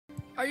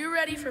Are you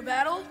ready for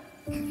battle?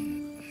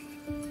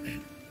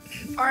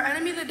 Our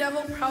enemy, the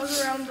devil,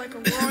 prowls around like a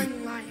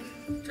roaring lion,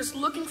 just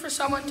looking for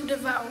someone to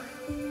devour.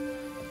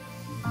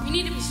 We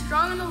need to be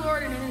strong in the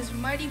Lord and in his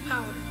mighty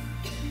power.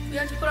 We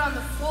have to put on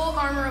the full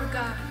armor of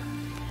God.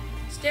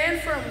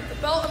 Stand firm with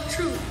the belt of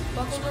truth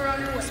buckled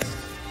around your waist.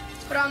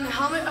 Put on the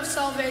helmet of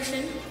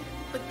salvation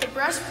with the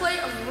breastplate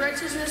of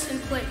righteousness in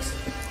place,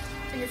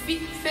 and your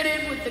feet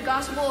fitted with the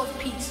gospel of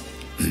peace.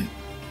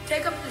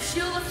 Take up the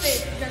shield of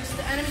faith against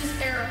the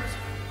enemy's arrows.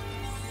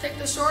 Take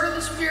the sword of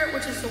the Spirit,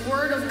 which is the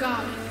word of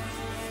God.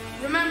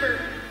 Remember,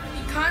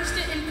 be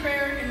constant in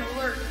prayer and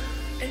alert,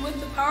 and with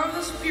the power of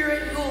the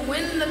Spirit, you will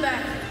win the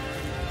battle.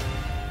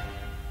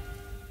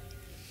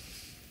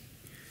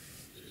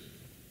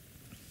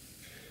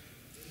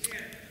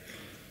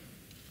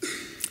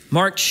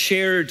 Mark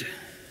shared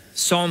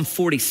Psalm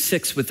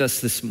 46 with us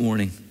this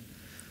morning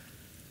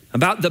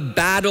about the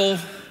battle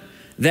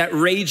that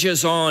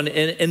rages on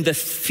and the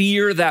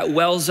fear that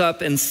wells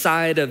up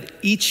inside of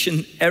each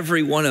and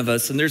every one of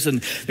us. And there's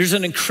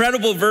an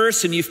incredible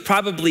verse, and you've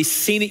probably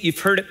seen it. You've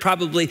heard it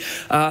probably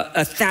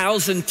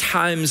 1,000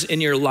 times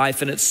in your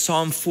life, and it's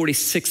Psalm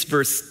 46,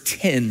 verse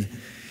 10.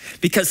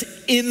 Because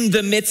in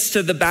the midst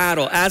of the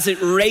battle, as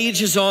it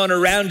rages on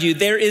around you,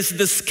 there is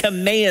this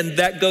command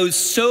that goes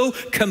so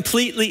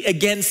completely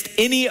against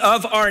any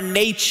of our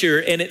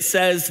nature, and it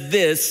says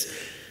this: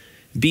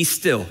 be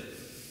still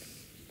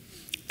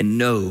and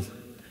know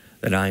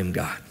that I am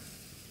God.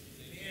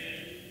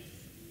 Amen.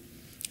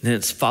 And then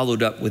it's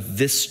followed up with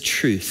this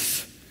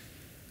truth.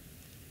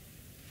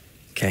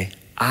 Okay,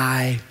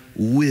 I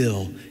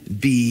will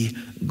be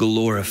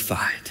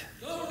glorified.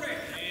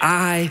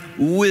 I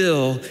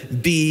will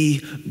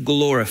be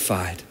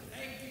glorified.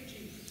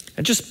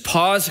 And just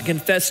pause and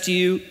confess to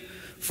you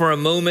for a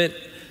moment,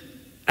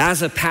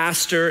 as a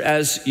pastor,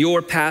 as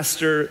your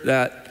pastor,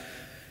 that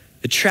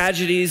the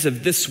tragedies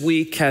of this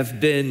week have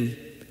been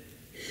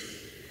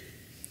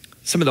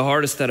some of the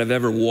hardest that I've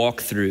ever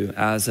walked through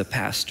as a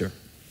pastor.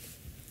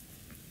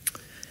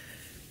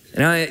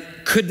 And I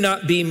could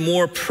not be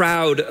more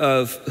proud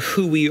of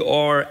who we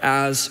are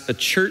as a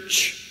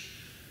church,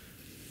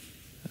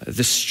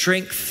 the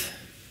strength,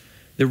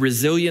 the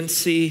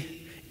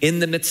resiliency in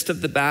the midst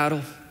of the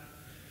battle,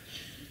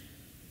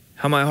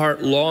 how my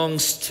heart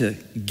longs to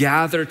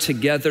gather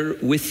together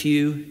with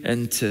you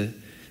and to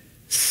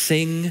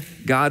sing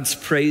God's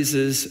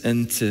praises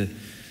and to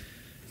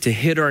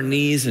hit our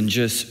knees and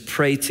just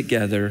pray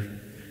together.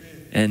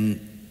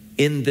 And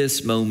in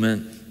this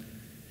moment,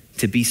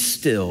 to be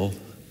still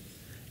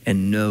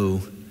and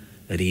know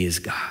that he is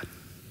God.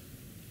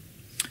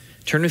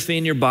 Turn with me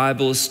in your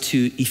Bibles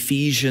to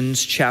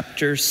Ephesians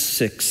chapter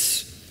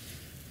 6,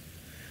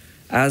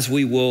 as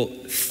we will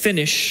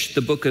finish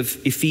the book of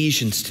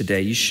Ephesians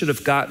today. You should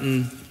have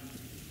gotten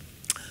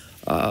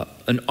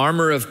an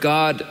Armor of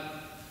God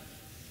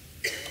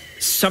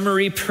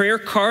summary prayer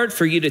card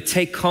for you to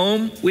take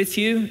home with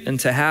you and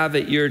to have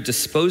at your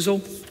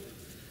disposal.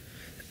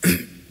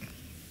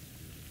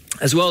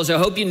 As well as, I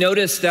hope you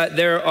notice that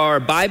there are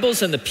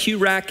Bibles in the pew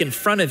rack in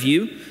front of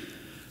you.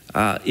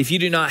 If you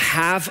do not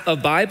have a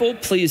Bible,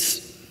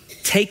 please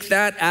take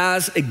that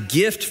as a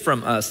gift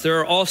from us. There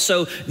are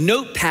also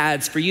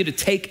notepads for you to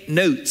take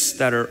notes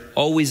that are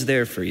always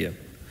there for you.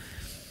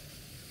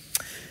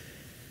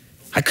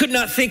 I could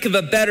not think of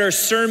a better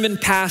sermon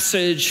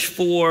passage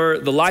for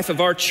the life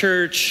of our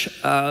church,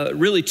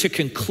 really to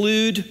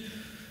conclude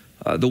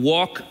the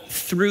walk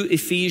through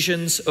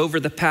Ephesians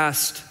over the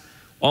past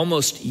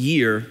almost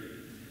year.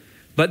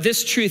 But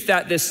this truth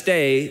that this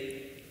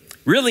day,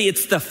 really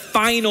it's the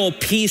final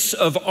piece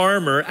of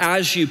armor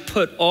as you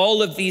put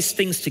all of these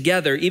things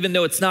together. Even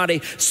though it's not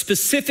a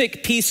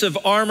specific piece of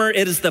armor,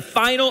 it is the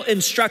final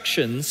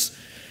instructions,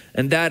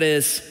 and that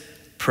is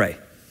pray.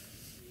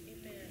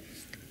 Amen.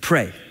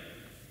 Pray.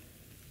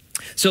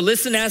 So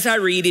listen as I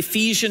read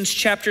Ephesians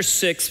chapter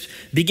 6,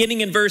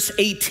 beginning in verse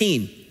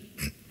 18.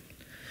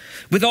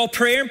 With all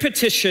prayer and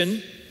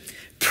petition,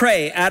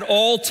 pray at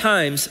all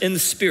times in the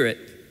Spirit,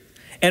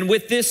 and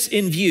with this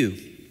in view,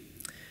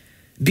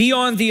 be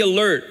on the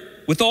alert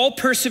with all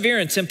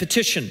perseverance and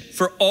petition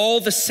for all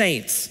the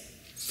saints,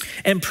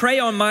 and pray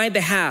on my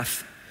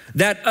behalf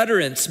that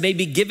utterance may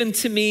be given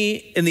to me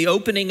in the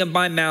opening of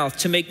my mouth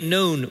to make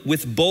known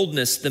with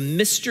boldness the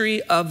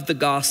mystery of the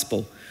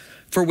gospel,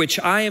 for which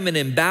I am an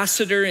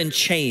ambassador in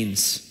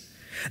chains,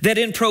 that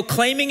in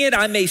proclaiming it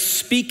I may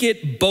speak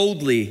it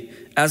boldly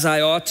as I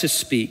ought to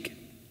speak.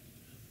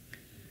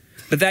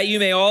 But that you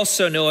may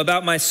also know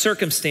about my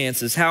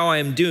circumstances, how I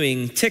am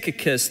doing.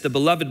 Tychicus, the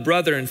beloved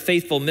brother and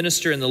faithful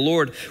minister in the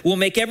Lord, will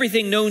make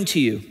everything known to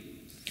you.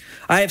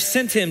 I have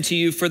sent him to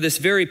you for this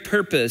very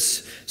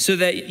purpose, so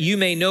that you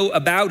may know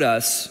about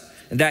us,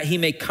 and that he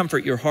may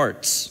comfort your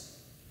hearts.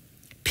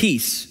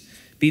 Peace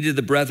be to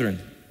the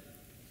brethren,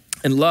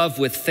 and love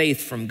with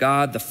faith from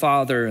God the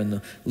Father and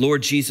the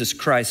Lord Jesus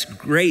Christ.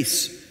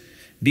 Grace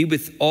be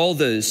with all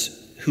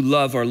those who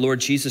love our Lord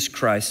Jesus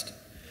Christ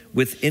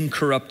with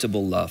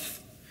incorruptible love.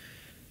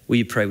 Will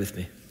you pray with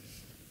me?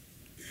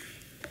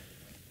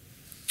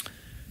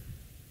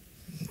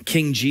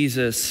 King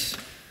Jesus,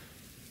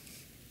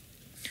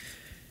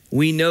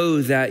 we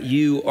know that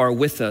you are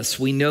with us.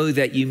 We know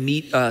that you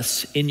meet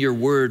us in your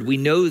word. We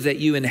know that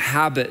you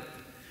inhabit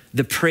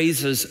the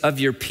praises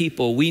of your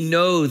people. We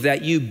know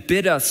that you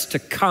bid us to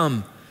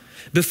come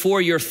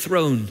before your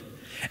throne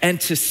and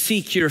to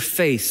seek your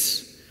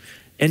face.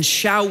 And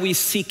shall we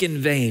seek in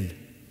vain?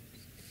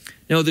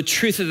 No, the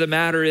truth of the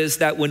matter is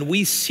that when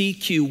we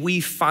seek you, we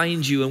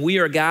find you. And we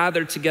are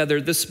gathered together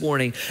this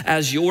morning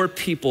as your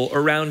people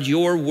around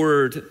your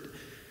word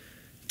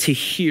to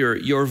hear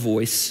your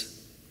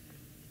voice.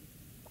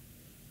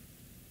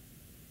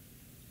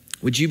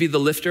 Would you be the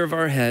lifter of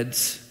our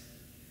heads?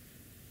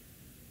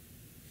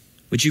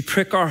 Would you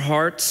prick our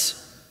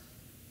hearts?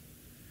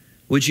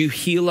 Would you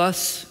heal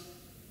us?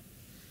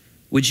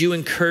 Would you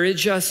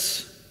encourage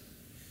us?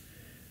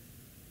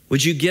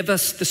 Would you give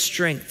us the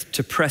strength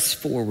to press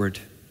forward?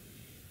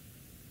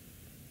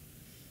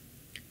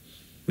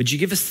 Would you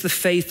give us the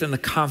faith and the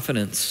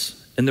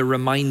confidence and the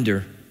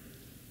reminder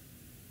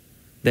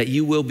that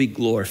you will be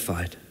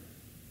glorified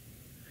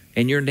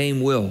and your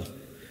name will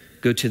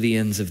go to the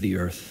ends of the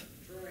earth?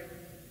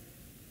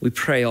 We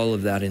pray all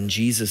of that in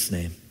Jesus'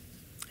 name.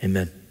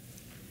 Amen.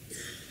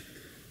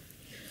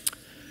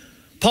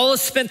 Paul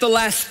has spent the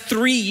last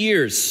 3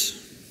 years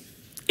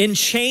in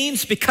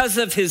chains because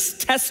of his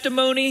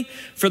testimony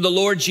for the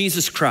Lord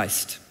Jesus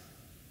Christ.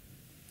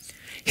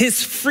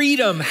 His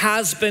freedom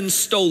has been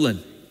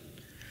stolen.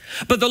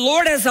 But the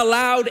Lord has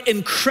allowed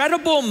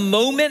incredible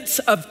moments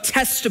of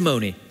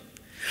testimony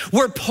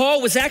where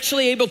Paul was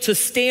actually able to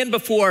stand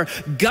before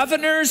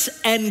governors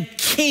and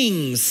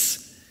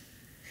kings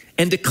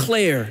and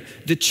declare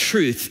the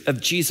truth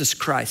of Jesus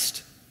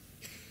Christ.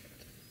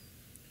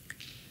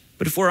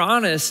 But if we're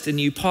honest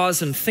and you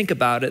pause and think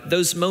about it,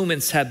 those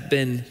moments have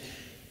been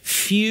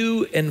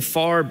few and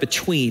far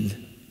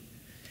between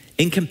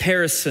in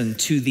comparison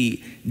to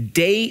the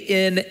day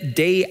in,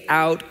 day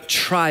out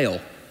trial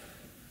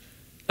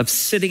of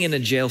sitting in a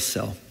jail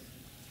cell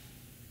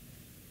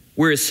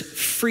where his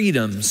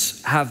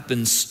freedoms have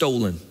been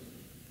stolen.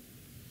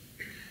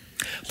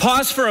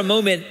 Pause for a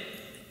moment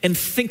and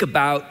think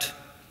about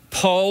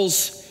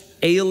Paul's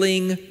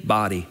ailing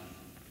body.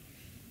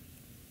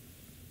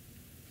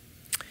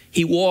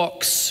 He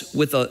walks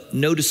with a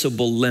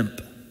noticeable limp.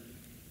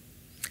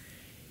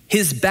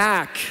 His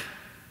back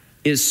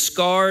is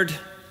scarred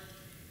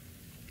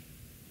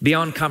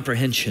beyond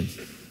comprehension.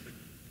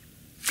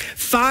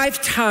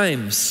 5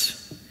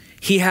 times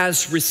he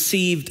has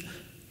received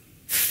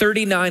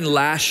 39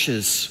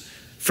 lashes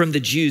from the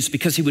Jews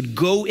because he would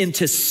go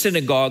into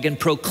synagogue and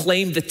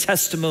proclaim the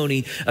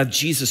testimony of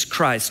Jesus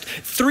Christ.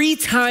 3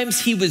 times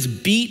he was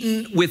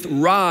beaten with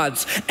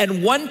rods,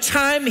 and 1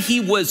 time he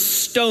was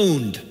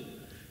stoned.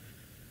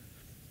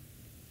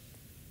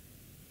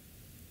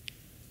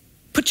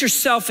 Put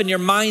yourself in your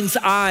mind's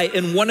eye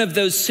in one of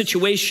those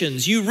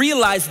situations. You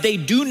realize they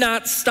do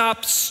not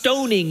stop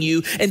stoning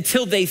you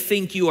until they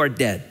think you are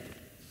dead.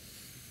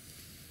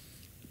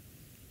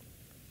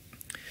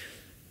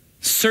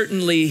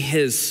 Certainly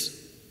his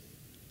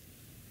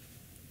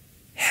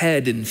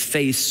head and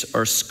face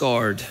are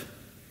scarred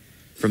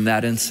from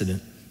that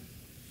incident.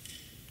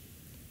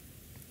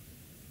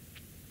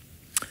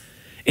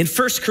 In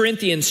 2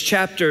 Corinthians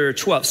chapter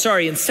 12,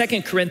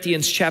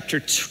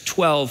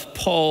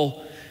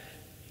 Paul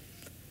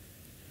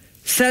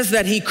says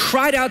that he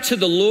cried out to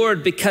the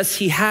Lord because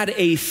he had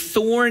a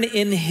thorn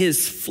in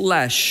his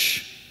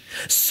flesh,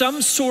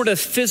 some sort of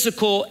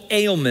physical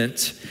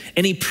ailment,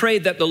 and he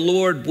prayed that the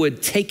Lord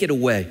would take it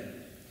away.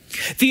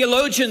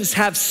 Theologians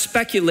have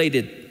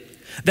speculated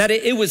that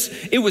it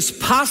was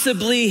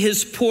possibly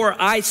his poor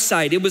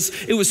eyesight. It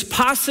was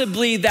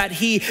possibly that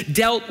he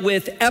dealt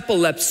with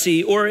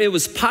epilepsy, or it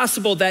was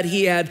possible that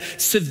he had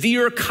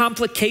severe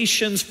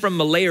complications from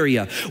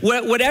malaria.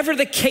 Whatever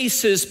the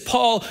case is,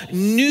 Paul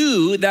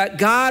knew that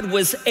God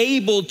was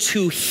able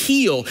to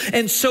heal.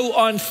 And so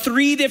on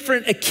 3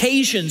 different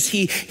occasions,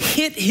 he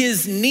hit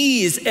his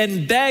knees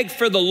and begged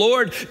for the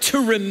Lord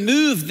to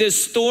remove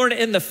this thorn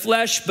in the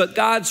flesh. But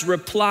God's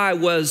reply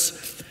was,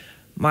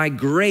 "My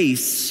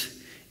grace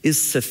is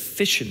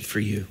sufficient for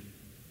you.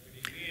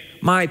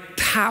 My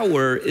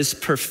power is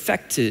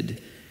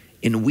perfected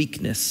in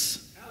weakness."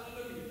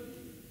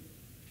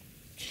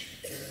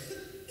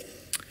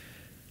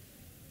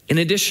 In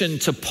addition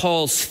to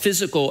Paul's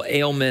physical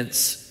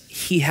ailments,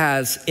 he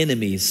has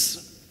enemies.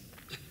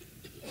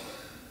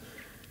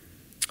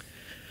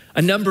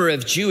 A number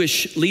of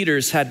Jewish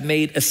leaders had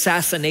made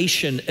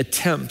assassination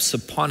attempts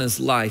upon his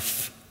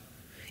life,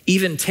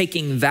 even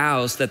taking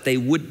vows that they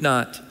would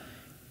not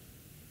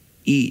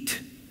eat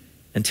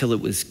until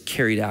it was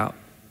carried out.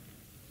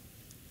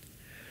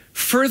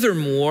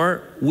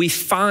 Furthermore, we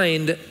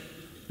find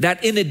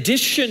that in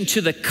addition to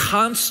the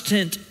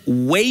constant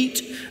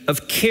weight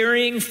of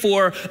caring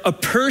for a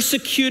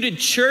persecuted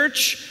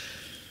church,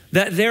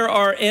 that there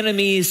are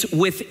enemies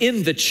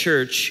within the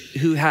church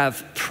who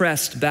have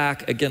pressed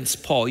back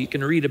against Paul. You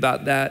can read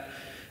about that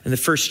in the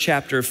 1st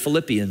chapter of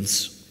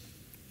Philippians.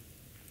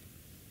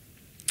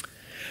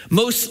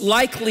 Most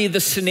likely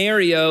the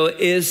scenario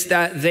is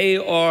that they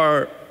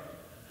are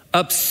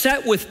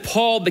upset with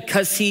Paul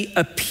because he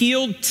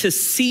appealed to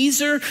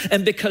Caesar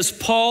and because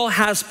Paul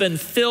has been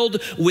filled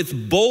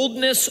with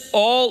boldness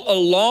all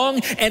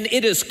along, and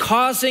it is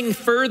causing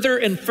further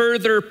and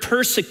further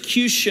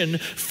persecution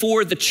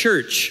for the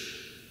church.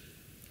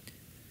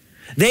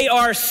 They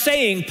are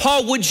saying,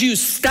 Paul, would you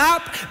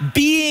stop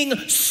being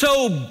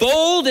so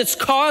bold? It's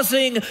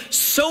causing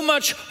so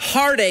much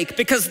heartache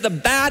because the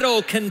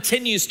battle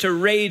continues to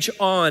rage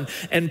on,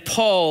 and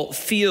Paul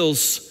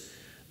feels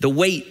the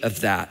weight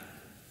of that.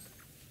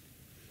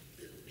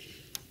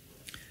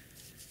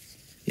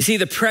 You see,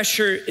 the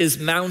pressure is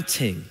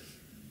mounting.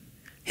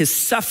 His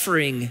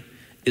suffering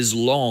is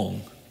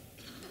long.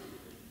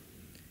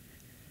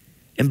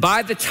 And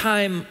by the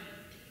time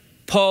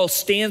Paul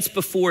stands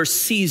before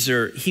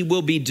Caesar, he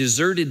will be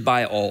deserted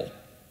by all.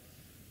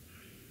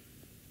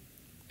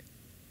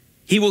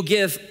 He will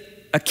give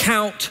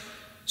account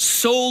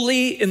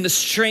solely in the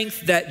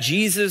strength that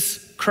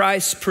Jesus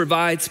Christ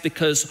provides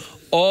because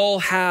all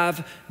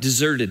have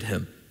deserted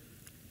him.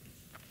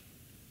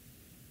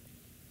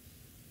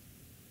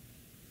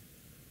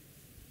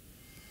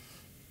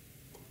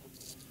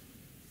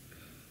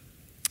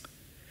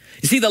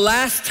 You see, the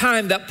last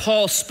time that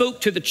Paul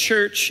spoke to the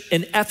church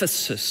in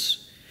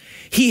Ephesus,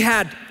 he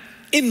had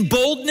in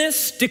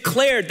boldness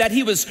declared that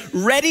he was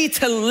ready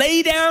to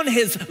lay down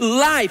his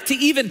life, to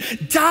even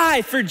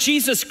die for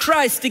Jesus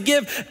Christ, to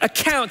give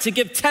account, to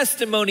give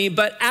testimony.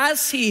 But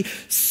as he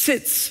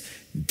sits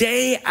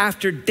day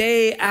after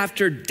day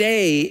after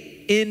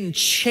day in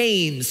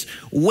chains,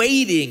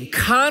 waiting,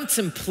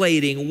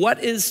 contemplating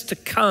what is to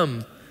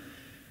come,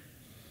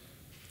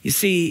 you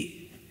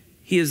see,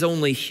 he is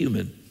only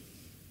human.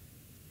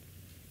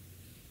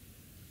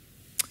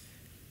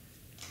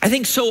 I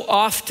think so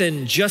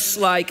often, just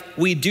like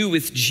we do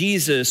with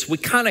Jesus, we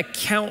kind of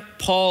count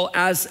Paul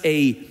as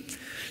a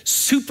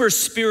super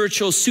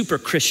spiritual, super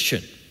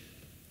Christian.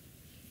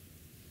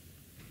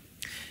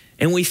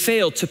 And we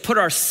fail to put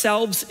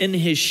ourselves in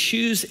his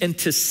shoes and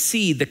to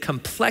see the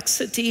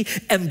complexity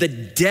and the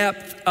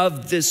depth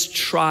of this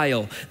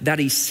trial that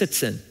he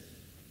sits in.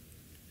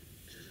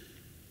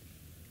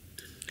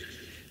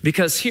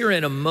 Because here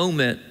in a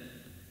moment,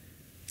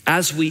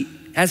 as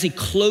he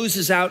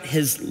closes out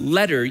his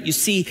letter, you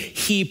see,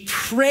 he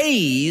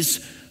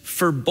prays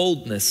for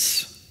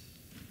boldness.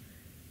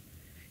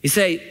 You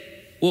say,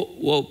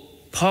 well,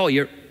 Paul,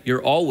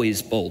 you're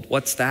always bold.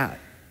 What's that?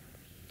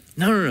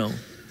 No.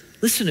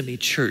 Listen to me,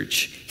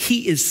 church.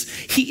 He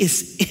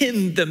is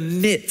in the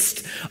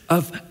midst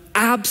of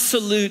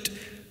absolute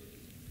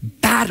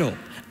battle,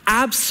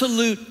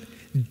 absolute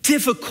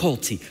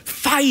difficulty,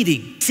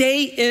 fighting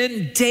day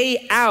in,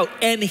 day out,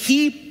 and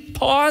he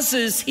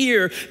pauses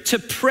here to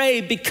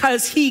pray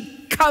because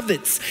he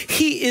covets.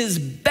 He is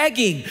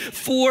begging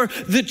for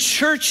the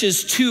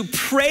churches to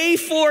pray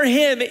for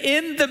him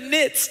in the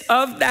midst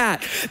of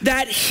that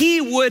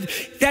he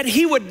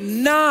would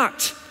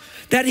not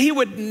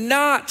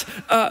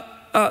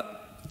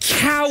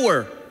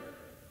cower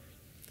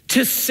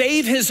to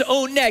save his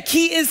own neck.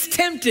 He is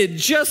tempted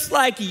just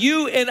like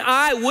you and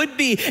I would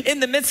be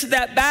in the midst of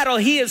that battle.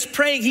 He is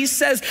praying. He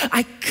says,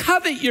 I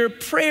covet your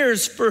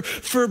prayers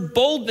for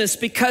boldness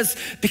because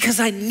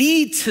I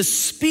need to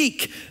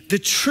speak the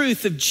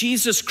truth of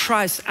Jesus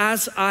Christ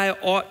as I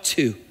ought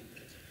to.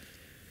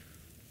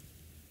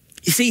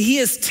 You see, he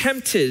is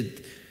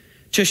tempted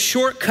to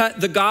shortcut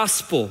the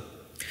gospel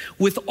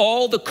with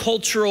all the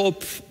cultural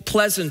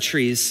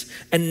pleasantries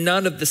and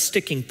none of the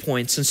sticking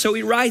points. And so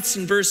he writes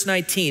in verse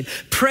 19,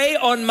 pray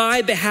on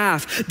my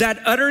behalf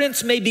that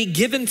utterance may be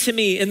given to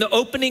me in the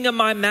opening of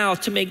my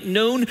mouth to make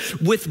known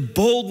with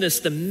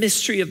boldness the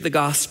mystery of the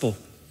gospel,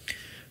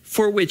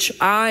 for which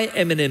I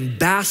am an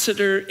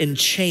ambassador in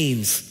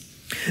chains,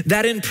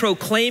 that in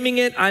proclaiming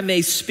it I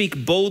may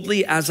speak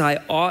boldly as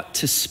I ought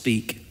to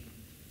speak.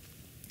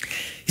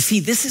 You see,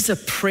 this is a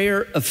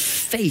prayer of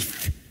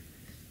faith.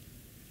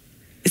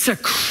 It's a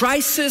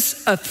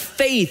crisis of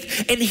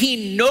faith, and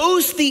he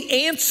knows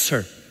the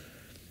answer.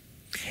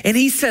 And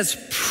he says,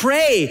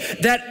 pray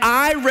that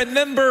I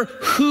remember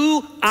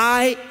who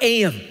I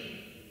am.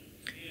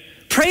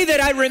 Pray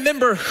that I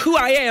remember who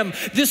I am.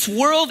 This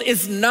world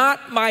is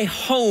not my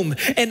home,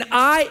 and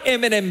I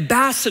am an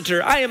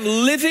ambassador. I am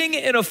living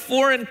in a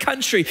foreign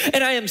country,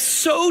 and I am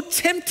so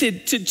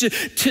tempted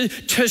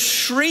to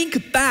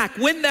shrink back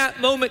when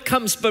that moment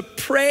comes. But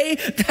pray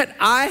that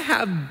I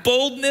have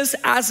boldness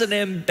as an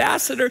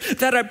ambassador,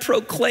 that I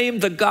proclaim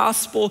the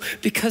gospel,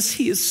 because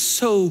he is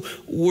so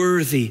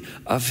worthy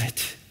of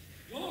it.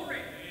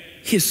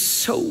 He is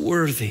so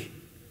worthy.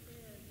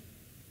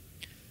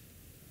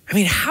 I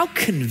mean, how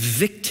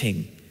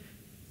convicting,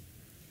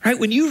 right?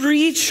 When you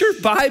read your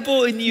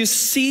Bible and you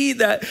see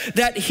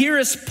that here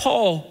is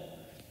Paul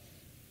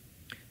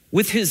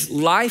with his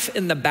life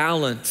in the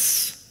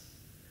balance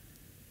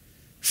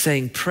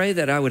saying, pray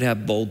that I would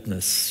have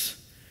boldness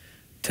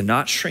to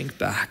not shrink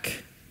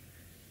back,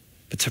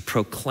 but to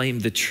proclaim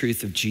the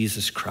truth of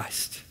Jesus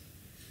Christ.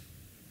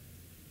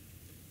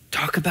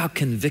 Talk about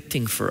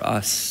convicting for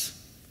us.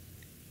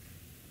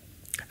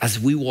 as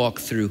we walk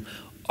through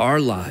our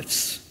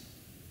lives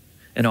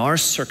and our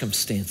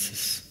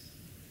circumstances.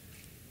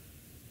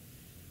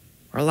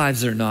 Our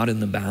lives are not in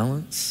the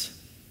balance.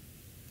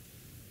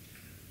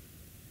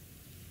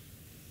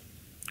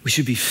 We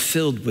should be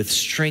filled with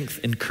strength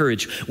and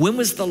courage. When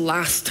was the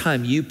last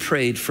time you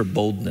prayed for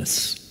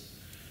boldness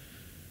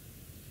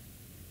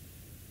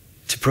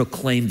to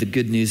proclaim the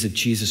good news of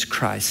Jesus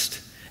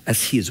Christ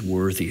as he is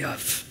worthy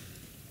of?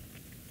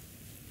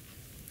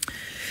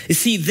 You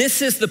see,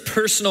 this is the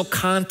personal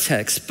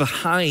context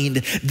behind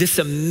this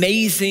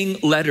amazing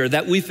letter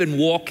that we've been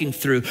walking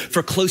through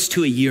for close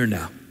to a year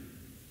now.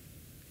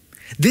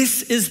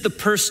 This is the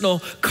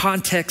personal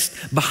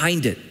context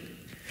behind it.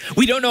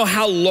 We don't know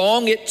how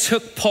long it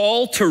took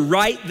Paul to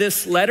write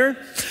this letter,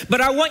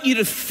 but I want you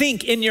to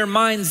think in your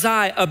mind's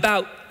eye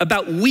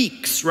about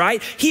weeks,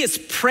 right? He is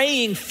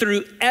praying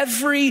through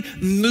every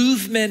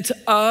movement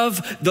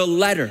of the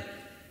letter,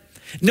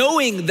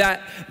 knowing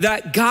that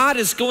God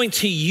is going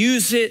to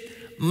use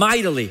it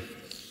mightily.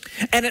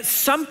 And at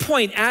some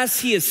point, as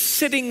he is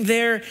sitting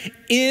there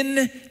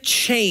in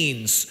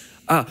chains,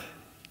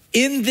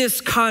 in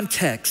this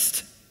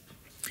context,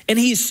 and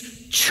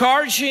he's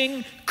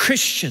charging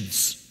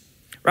Christians,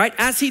 right?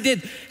 As he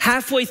did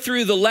halfway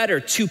through the letter,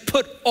 to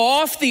put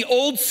off the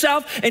old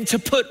self and to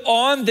put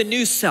on the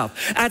new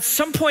self. At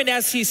some point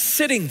as he's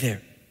sitting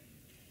there,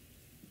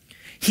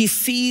 he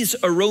sees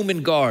a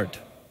Roman guard.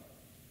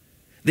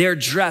 They're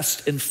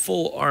dressed in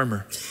full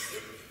armor.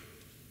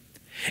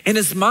 And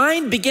his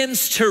mind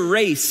begins to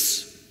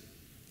race.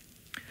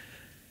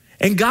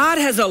 And God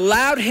has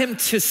allowed him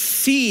to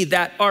see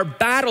that our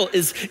battle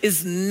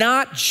is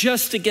not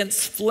just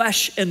against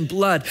flesh and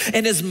blood.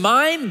 And his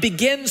mind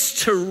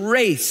begins to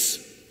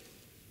race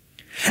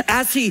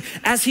as he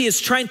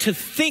is trying to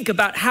think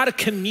about how to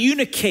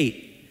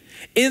communicate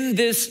in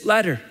this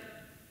letter.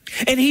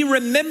 And he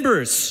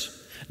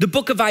remembers the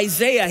book of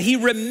Isaiah. He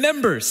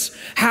remembers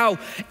how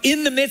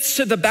in the midst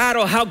of the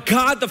battle, how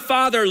God the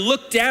Father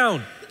looked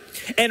down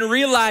and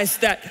realized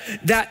that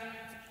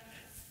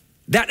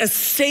a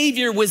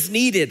Savior was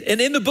needed.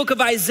 And in the book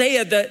of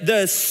Isaiah,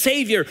 the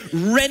Savior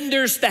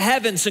renders the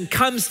heavens and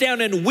comes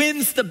down and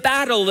wins the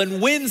battle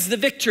and wins the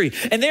victory.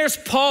 And there's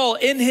Paul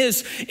in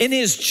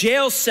his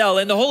jail cell,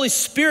 and the Holy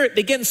Spirit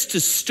begins to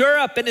stir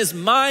up in his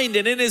mind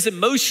and in his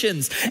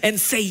emotions and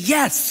say,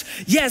 yes,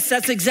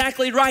 that's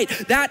exactly right.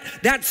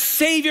 That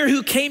Savior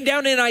who came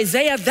down in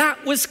Isaiah,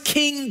 that was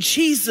King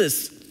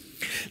Jesus.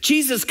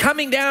 Jesus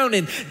coming down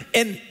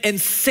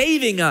and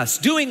saving us,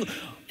 doing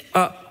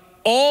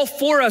all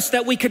for us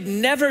that we could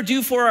never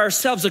do for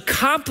ourselves,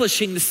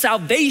 accomplishing the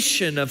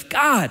salvation of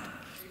God.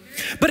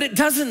 But it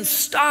doesn't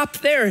stop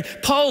there.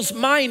 Paul's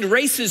mind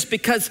races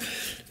because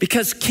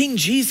King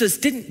Jesus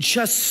didn't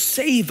just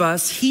save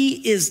us,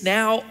 he is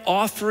now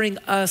offering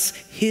us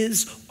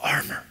his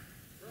armor.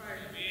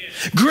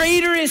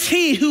 Greater is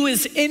he who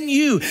is in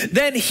you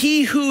than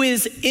he who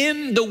is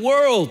in the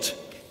world.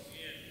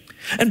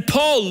 And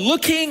Paul,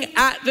 looking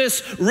at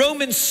this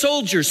Roman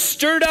soldier,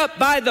 stirred up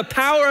by the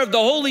power of the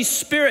Holy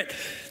Spirit,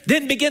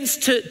 then begins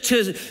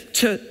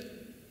to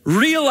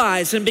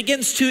realize and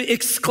begins to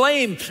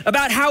exclaim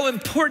about how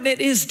important it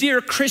is, dear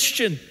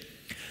Christian,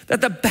 that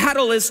the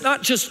battle is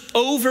not just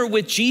over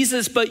with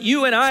Jesus, but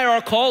you and I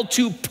are called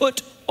to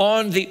put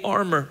on the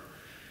armor.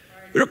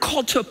 We're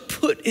called to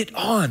put it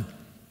on.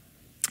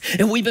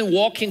 And we've been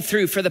walking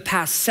through for the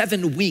past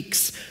 7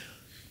 weeks,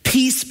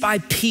 piece by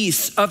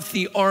piece of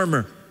the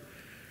armor.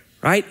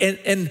 Right?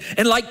 And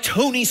like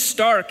Tony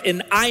Stark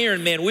in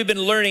Iron Man, we've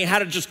been learning how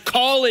to just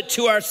call it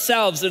to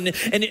ourselves and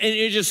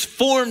it just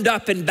formed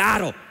up in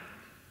battle.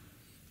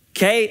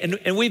 Okay?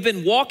 And we've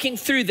been walking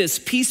through this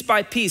piece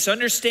by piece,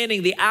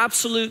 understanding the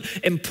absolute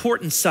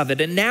importance of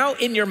it. And now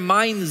in your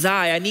mind's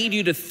eye, I need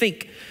you to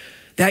think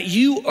that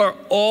you are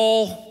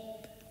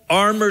all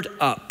armored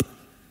up.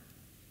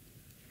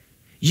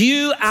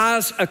 You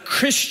as a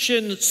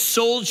Christian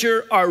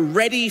soldier are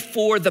ready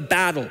for the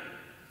battle.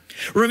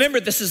 Remember,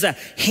 this is a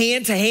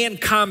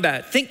hand-to-hand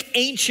combat. Think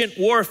ancient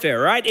warfare,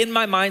 right? In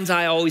my mind's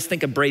eye, I always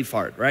think of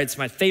Braveheart, right? It's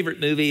my favorite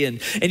movie.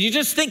 And you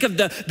just think of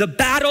the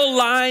battle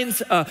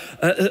lines.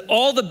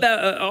 All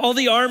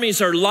the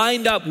armies are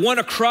lined up, one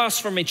across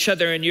from each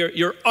other, and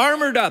you're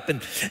armored up.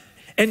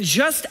 And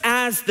just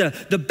as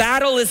the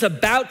battle is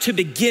about to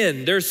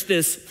begin, there's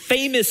this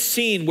famous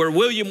scene where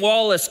William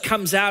Wallace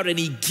comes out and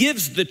he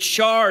gives the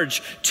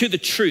charge to the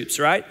troops,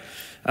 right?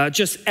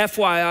 Just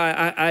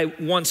FYI, I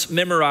once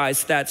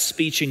memorized that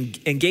speech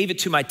and gave it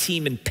to my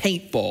team in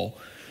paintball, all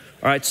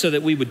right, so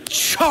that we would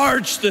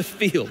charge the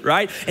field,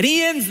 right? And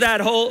he ends that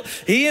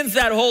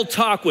whole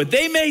talk with,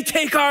 they may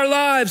take our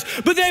lives,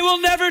 but they will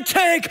never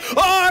take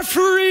our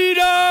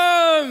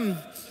freedom.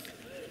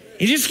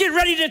 You just get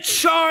ready to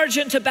charge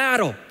into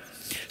battle.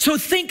 So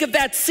think of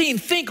that scene.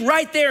 Think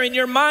right there in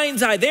your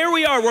mind's eye. There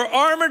we are. We're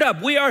armored up.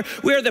 We are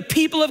the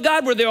people of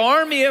God. We're the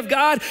army of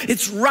God.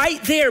 It's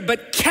right there.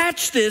 But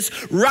catch this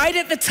right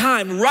at the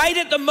time, right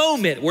at the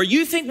moment where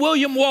you think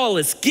William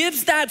Wallace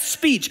gives that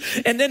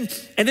speech. And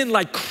then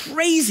like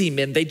crazy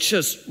men, they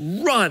just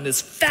run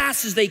as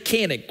fast as they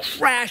can and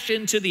crash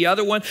into the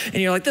other one.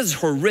 And you're like, this is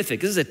horrific.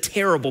 This is a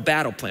terrible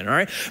battle plan, all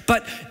right?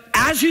 But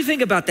as you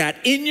think about that,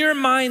 in your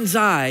mind's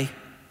eye,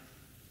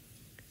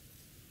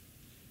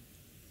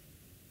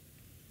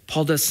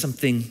 Paul does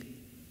something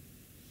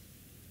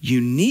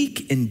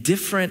unique and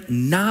different,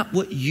 not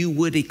what you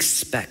would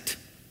expect.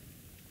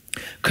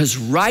 Because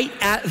right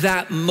at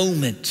that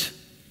moment,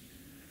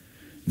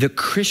 the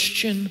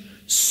Christian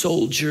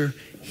soldier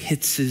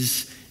hits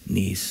his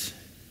knees.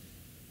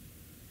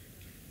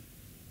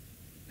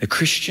 The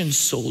Christian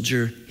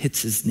soldier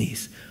hits his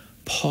knees.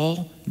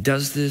 Paul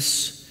does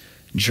this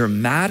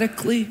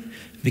dramatically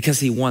because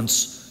he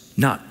wants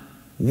not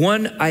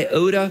one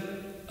iota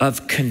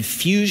of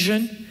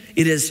confusion.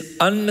 It is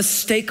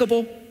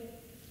unmistakable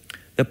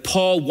that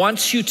Paul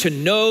wants you to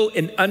know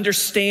and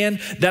understand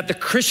that the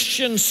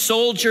Christian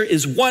soldier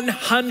is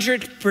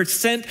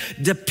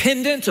 100%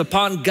 dependent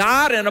upon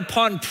God and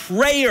upon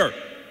prayer.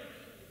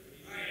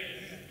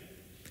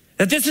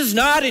 That this is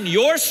not in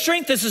your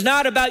strength. This is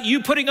not about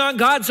you putting on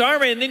God's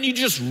armor and then you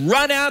just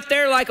run out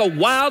there like a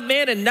wild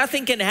man and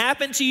nothing can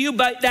happen to you,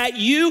 but that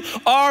you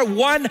are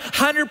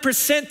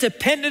 100%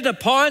 dependent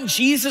upon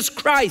Jesus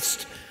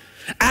Christ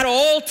at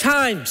all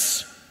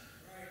times.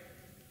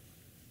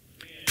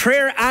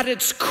 Prayer at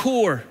its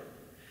core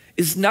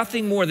is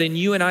nothing more than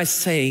you and I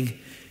saying,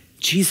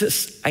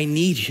 Jesus, I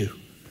need you.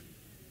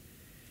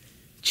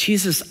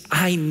 Jesus,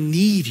 I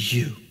need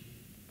you.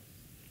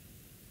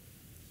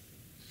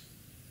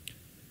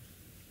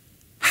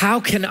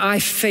 How can I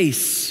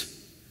face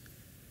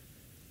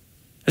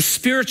a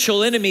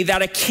spiritual enemy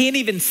that I can't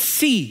even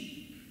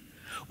see?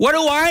 What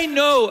do I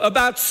know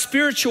about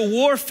spiritual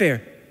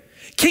warfare?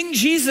 King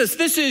Jesus,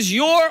 this is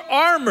your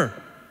armor.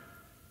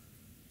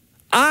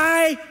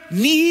 I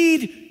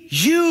need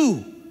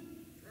you.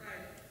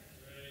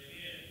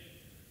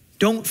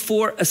 Don't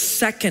for a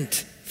second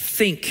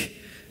think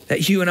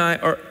that you and I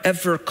are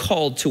ever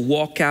called to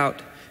walk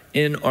out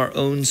in our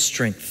own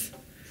strength.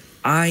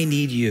 I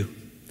need you.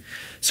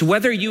 So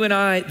whether you and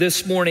I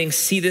this morning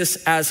see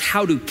this as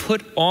how to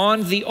put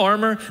on the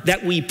armor,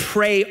 that we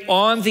pray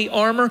on the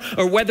armor,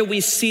 or whether we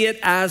see it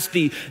as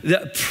the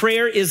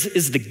prayer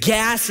is the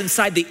gas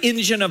inside the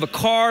engine of a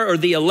car or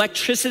the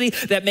electricity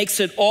that makes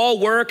it all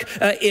work,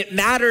 it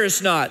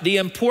matters not. The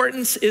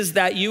importance is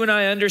that you and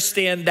I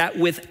understand that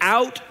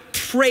without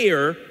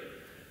prayer,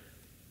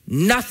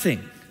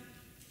 nothing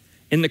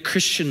in the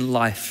Christian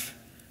life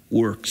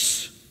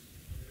works.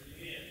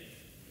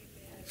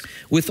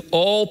 With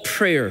all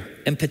prayer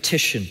and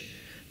petition,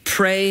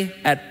 pray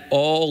at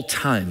all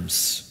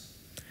times.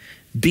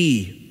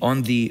 Be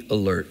on the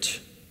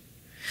alert.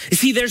 You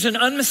see, there's an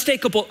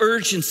unmistakable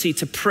urgency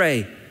to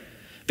pray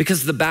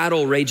because the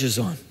battle rages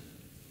on.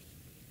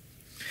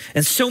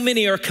 And so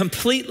many are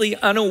completely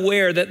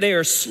unaware that they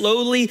are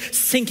slowly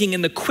sinking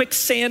in the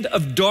quicksand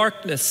of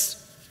darkness.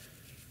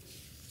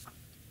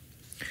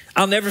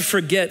 I'll never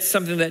forget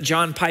something that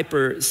John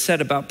Piper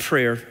said about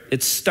prayer.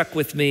 It stuck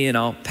with me and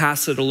I'll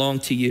pass it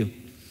along to you.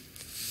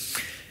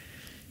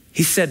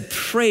 He said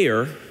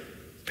prayer,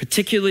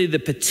 particularly the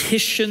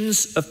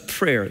petitions of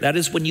prayer, that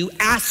is when you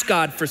ask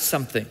God for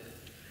something.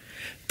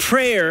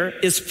 Prayer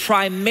is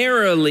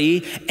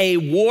primarily a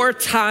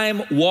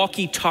wartime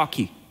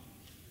walkie-talkie.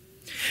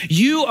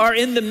 You are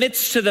in the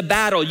midst of the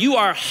battle. You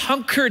are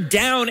hunkered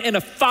down in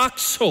a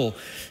foxhole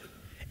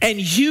and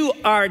you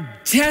are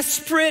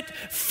desperate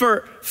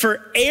for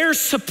air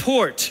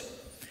support.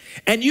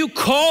 And you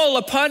call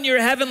upon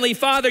your heavenly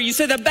Father. You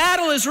say, the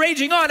battle is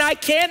raging on. I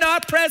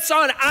cannot press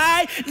on.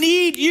 I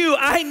need you.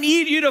 I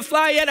need you to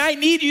fly in. I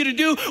need you to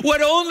do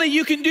what only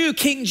you can do,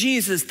 King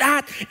Jesus.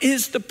 That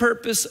is the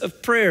purpose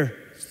of prayer.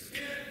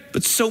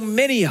 But so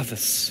many of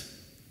us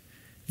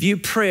view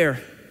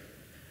prayer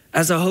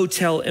as a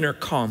hotel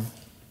intercom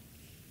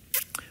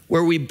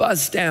where we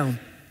buzz down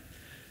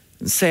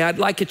and say, I'd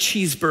like a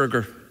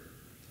cheeseburger.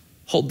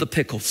 Hold the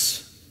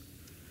pickles.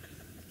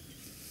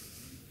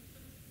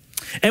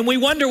 And we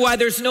wonder why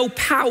there's no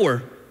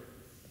power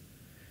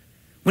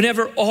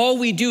whenever all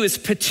we do is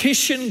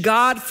petition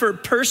God for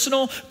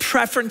personal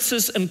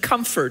preferences and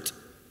comfort.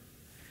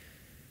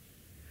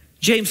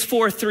 James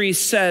 4:3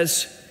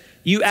 says,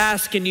 you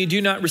ask and you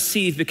do not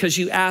receive because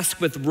you ask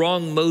with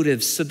wrong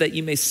motives so that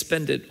you may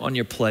spend it on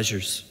your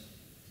pleasures.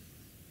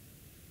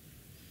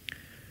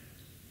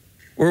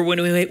 Or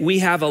when we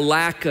have a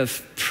lack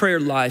of prayer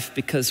life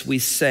because we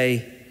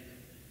say,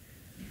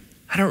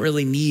 I don't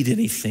really need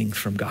anything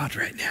from God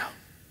right now.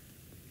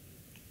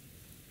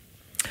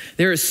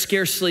 There is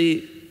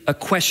scarcely a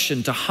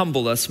question to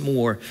humble us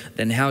more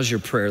than how's your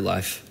prayer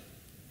life?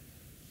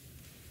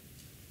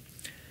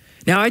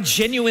 Now, I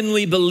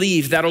genuinely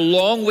believe that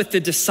along with the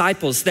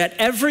disciples, that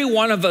every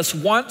one of us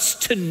wants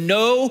to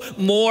know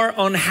more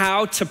on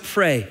how to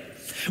pray.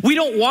 We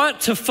don't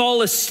want to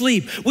fall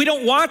asleep. We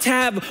don't want to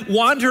have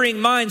wandering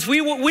minds. We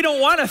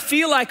don't want to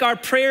feel like our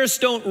prayers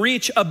don't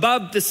reach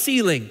above the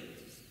ceiling.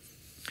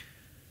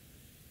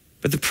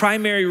 But the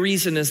primary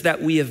reason is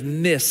that we have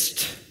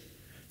missed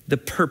the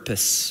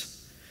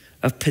purpose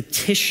of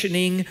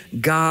petitioning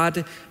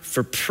God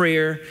for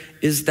prayer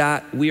is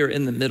that we are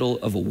in the middle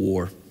of a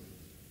war,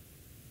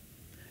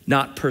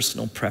 not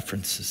personal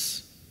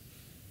preferences.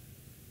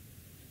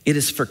 It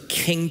is for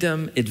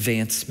kingdom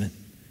advancement.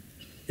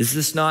 Is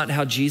this not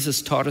how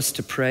Jesus taught us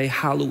to pray?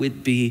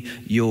 Hallowed be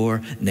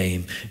your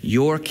name.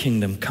 Your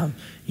kingdom come.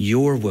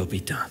 Your will be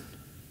done.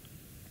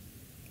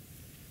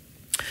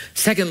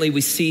 Secondly,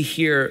 we see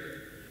here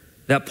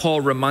that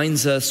Paul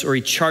reminds us, or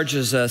he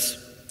charges us,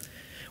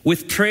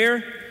 with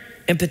prayer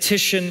and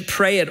petition,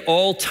 pray at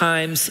all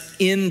times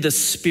in the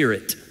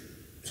Spirit.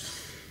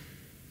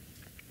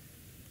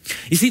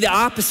 You see, the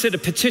opposite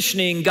of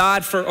petitioning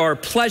God for our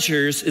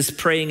pleasures is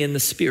praying in the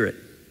Spirit.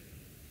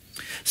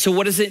 So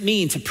what does it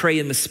mean to pray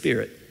in the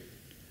Spirit?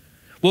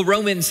 Well,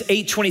 Romans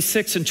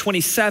 8:26 and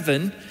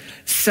 27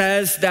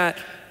 says that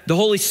the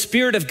Holy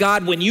Spirit of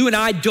God, when you and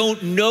I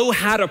don't know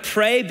how to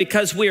pray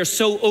because we are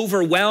so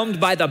overwhelmed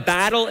by the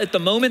battle at the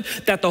moment,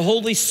 that the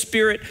Holy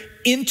Spirit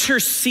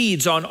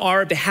intercedes on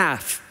our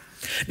behalf.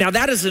 Now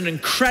that is an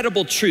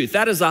incredible truth.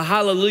 That is a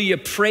hallelujah,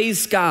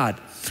 praise God.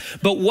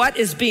 But what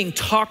is being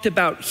talked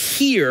about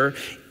here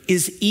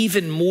is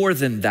even more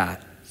than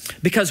that.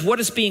 Because what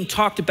is being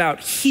talked about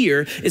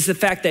here is the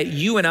fact that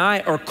you and I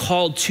are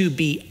called to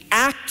be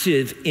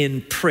active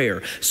in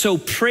prayer. So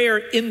prayer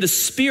in the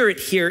Spirit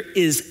here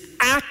is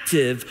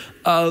active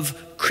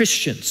of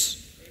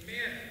Christians. Amen.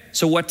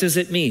 So what does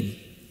it mean?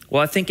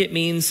 Well, I think it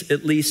means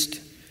at least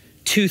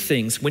two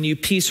things. When you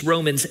piece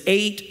Romans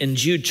 8 and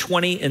Jude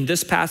 20 in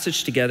this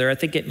passage together, I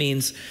think it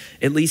means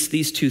at least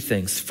these two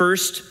things.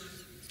 First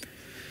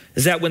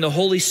is that when the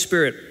Holy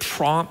Spirit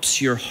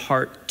prompts your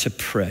heart to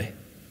pray,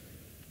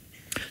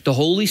 the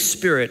Holy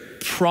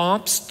Spirit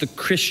prompts the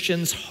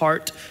Christian's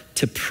heart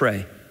to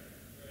pray.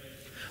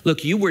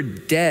 Look, you were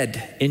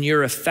dead in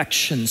your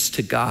affections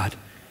to God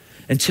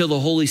until the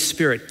Holy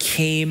Spirit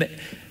came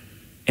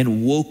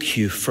and woke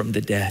you from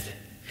the dead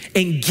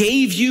and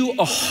gave you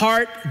a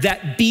heart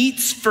that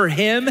beats for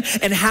him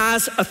and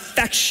has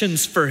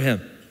affections for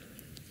him.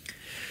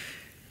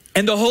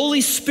 And the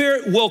Holy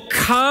Spirit will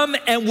come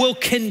and will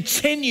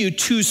continue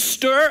to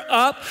stir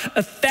up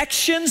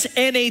affections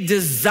and a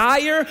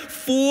desire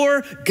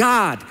for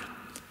God.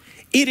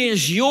 It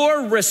is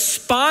your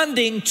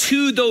responding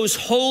to those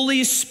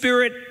Holy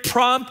Spirit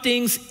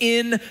promptings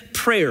in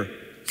prayer.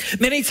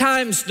 Many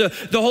times the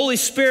Holy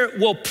Spirit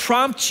will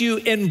prompt you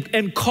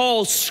and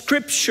call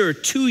scripture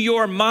to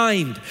your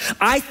mind.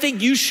 I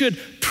think you should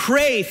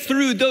pray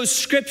through those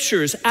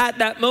scriptures at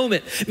that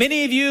moment.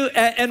 Many of you,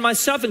 and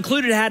myself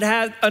included, had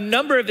a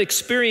number of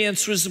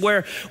experiences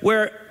where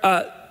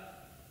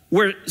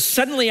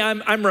suddenly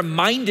I'm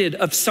reminded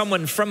of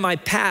someone from my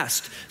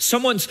past.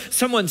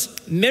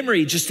 Someone's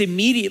memory just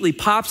immediately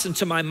pops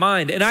into my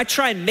mind. And I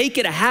try and make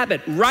it a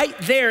habit right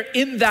there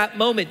in that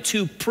moment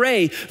to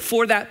pray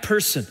for that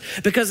person.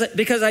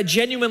 Because I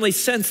genuinely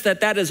sense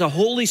that is a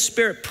Holy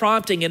Spirit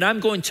prompting, and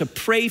I'm going to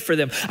pray for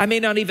them. I may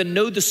not even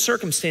know the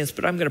circumstance,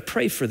 but I'm going to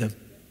pray for them.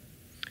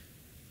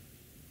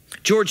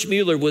 George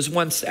Mueller was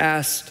once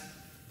asked,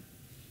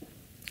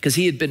 because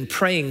he had been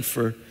praying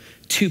for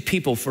two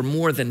people for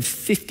more than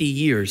 50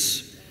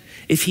 years,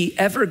 if he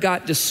ever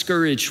got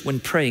discouraged when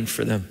praying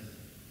for them.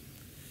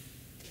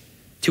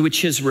 To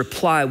which his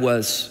reply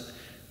was,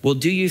 well,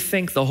 do you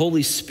think the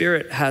Holy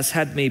Spirit has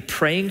had me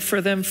praying for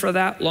them for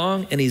that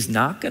long and he's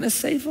not going to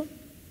save them?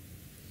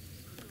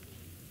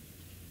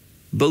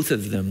 Both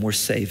of them were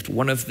saved.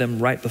 One of them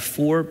right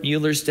before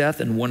Mueller's death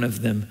and one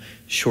of them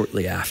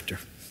shortly after.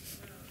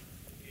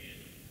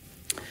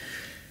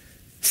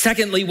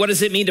 Secondly, what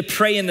does it mean to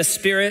pray in the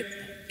Spirit?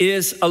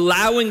 Is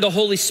allowing the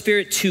Holy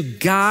Spirit to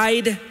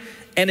guide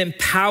and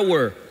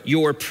empower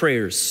your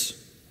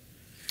prayers.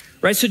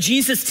 Right? So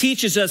Jesus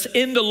teaches us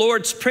in the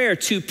Lord's Prayer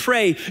to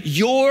pray,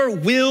 your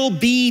will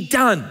be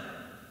done,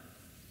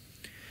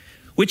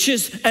 which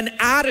is an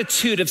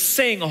attitude of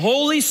saying,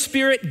 Holy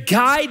Spirit,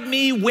 guide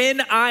me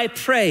when I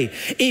pray.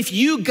 If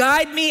you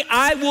guide me,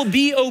 I will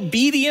be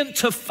obedient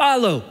to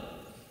follow.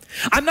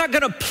 I'm not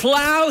going to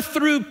plow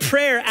through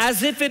prayer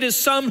as if it is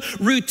some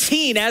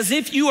routine, as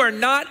if you are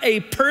not a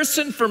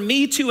person for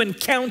me to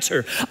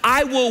encounter.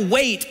 I will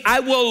wait.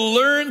 I will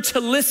learn to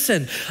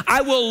listen.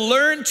 I will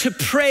learn to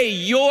pray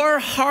your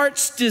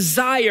heart's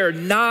desire,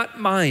 not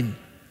mine.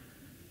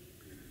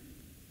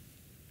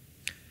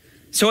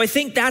 So I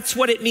think that's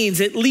what it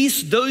means, at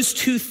least those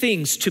two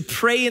things, to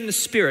pray in the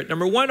Spirit.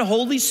 Number one,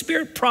 Holy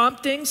Spirit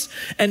promptings,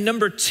 and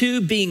number two,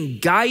 being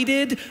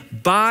guided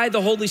by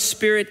the Holy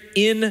Spirit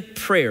in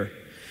prayer.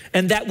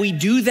 And that we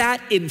do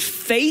that in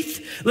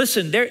faith.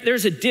 Listen,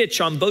 there's a ditch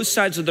on both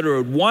sides of the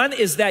road. One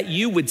is that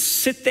you would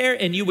sit there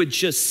and you would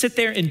just sit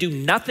there and do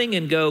nothing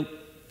and go,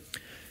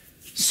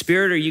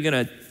 Spirit, are you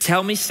going to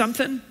tell me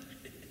something?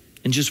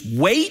 And just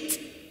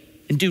wait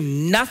and do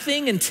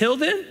nothing until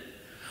then?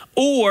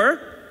 Or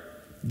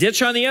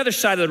Ditch on the other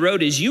side of the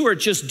road is you are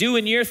just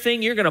doing your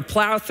thing. You're going to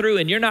plow through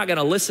and you're not going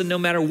to listen no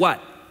matter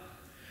what.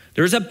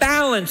 There's a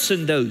balance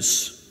in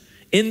those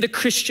in the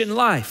Christian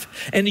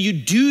life. And you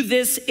do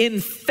this in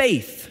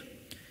faith.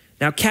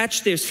 Now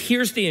catch this.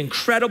 Here's the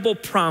incredible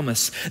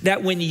promise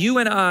that when you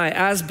and I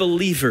as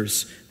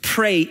believers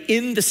pray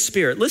in the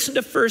Spirit. Listen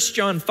to 1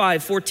 John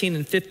 5, 14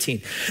 and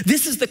 15.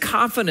 This is the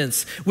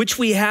confidence which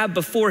we have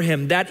before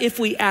him, that if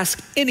we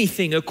ask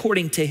anything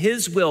according to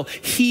his will,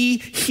 he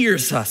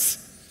hears us.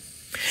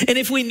 And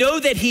if we know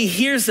that he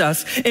hears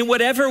us and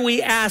whatever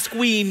we ask,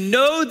 we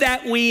know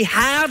that we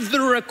have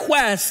the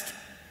request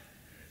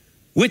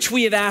which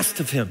we have asked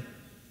of him.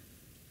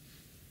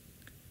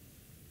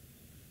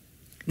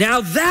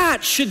 Now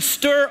that should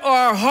stir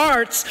our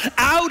hearts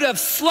out of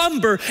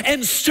slumber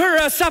and stir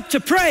us up to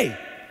pray.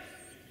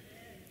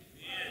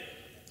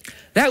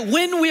 That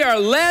when we are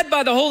led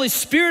by the Holy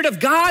Spirit of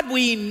God,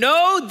 we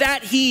know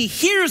that he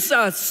hears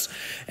us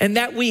and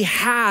that we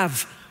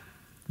have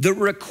the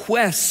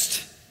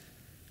request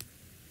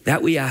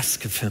that we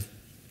ask of him.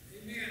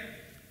 Amen.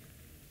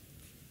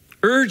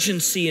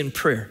 Urgency in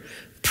prayer.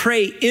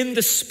 Pray in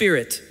the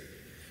Spirit.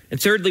 And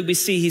thirdly, we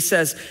see he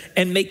says,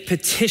 and make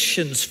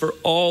petitions for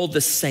all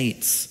the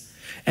saints.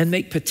 And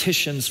make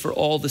petitions for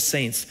all the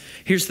saints.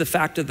 Here's the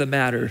fact of the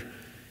matter.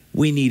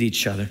 We need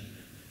each other.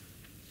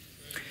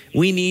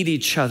 We need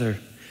each other.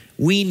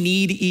 We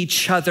need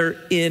each other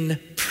in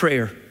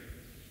prayer.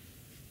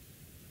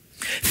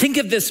 Think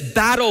of this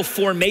battle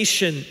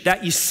formation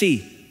that you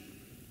see.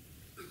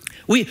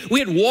 We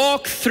had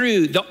walked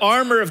through the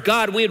armor of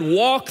God. We had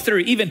walked through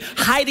even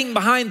hiding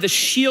behind the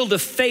shield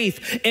of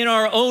faith in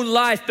our own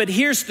life. But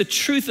here's the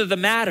truth of the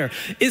matter,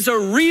 is a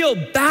real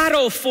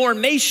battle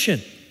formation.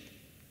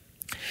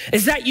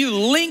 Is that you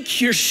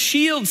link your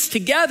shields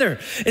together.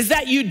 Is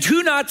that you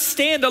do not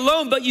stand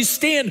alone, but you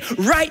stand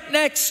right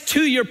next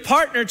to your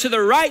partner, to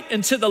the right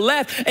and to the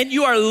left, and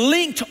you are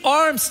linked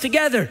arms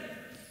together.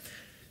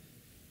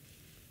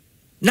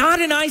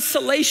 Not in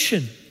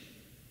isolation.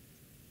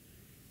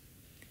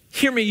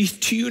 Hear me,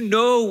 do you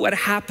know what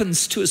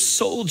happens to a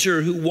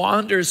soldier who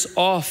wanders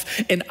off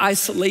in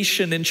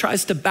isolation and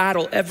tries to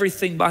battle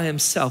everything by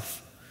himself?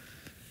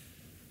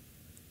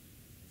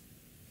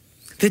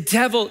 The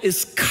devil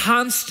is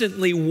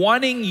constantly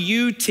wanting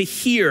you to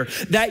hear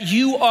that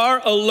you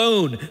are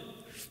alone,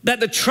 that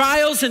the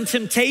trials and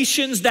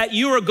temptations that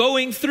you are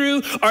going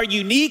through are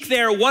unique,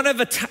 they are one of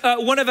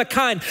a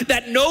kind,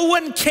 that no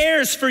one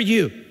cares for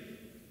you.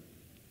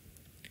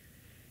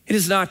 It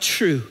is not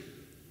true.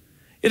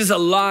 It is a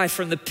lie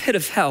from the pit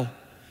of hell.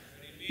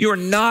 You are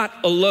not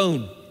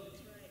alone.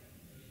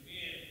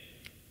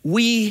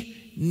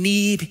 We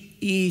need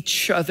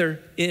each other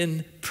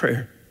in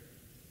prayer.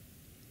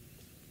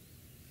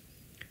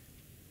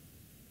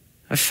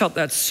 I felt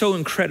that so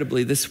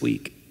incredibly this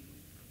week.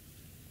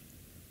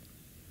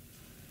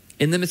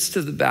 In the midst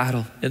of the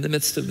battle, in the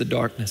midst of the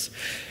darkness.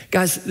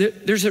 Guys,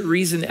 there's a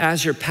reason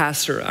as your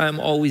pastor,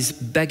 I'm always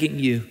begging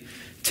you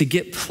to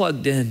get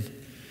plugged in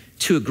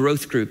to a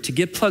growth group, to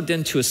get plugged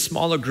into a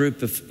smaller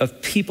group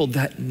of people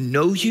that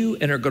know you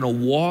and are gonna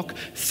walk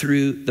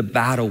through the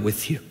battle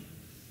with you.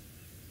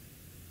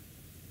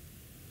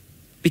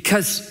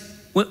 Because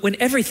when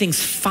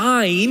everything's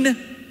fine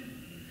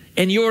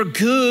and you're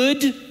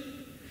good,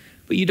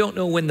 but you don't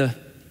know when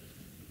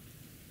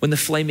the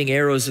flaming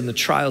arrows and the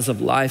trials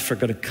of life are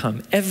gonna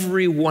come.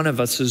 Every one of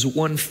us is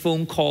one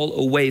phone call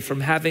away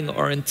from having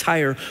our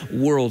entire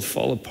world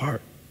fall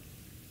apart.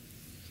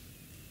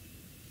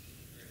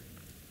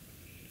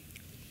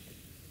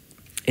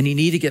 And you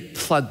need to get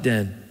plugged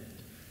in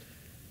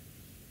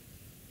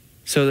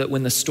so that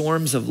when the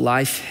storms of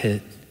life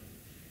hit,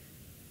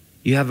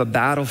 you have a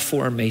battle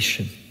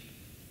formation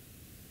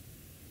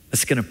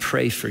that's gonna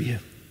pray for you.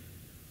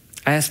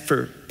 I asked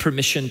for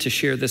permission to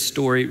share this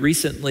story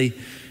recently,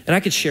 and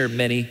I could share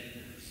many.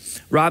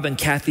 Rob and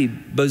Kathy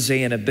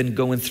Bozan have been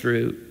going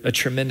through a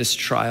tremendous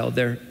trial.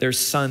 Their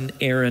son,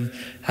 Aaron,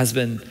 has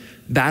been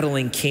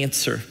battling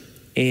cancer,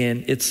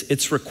 and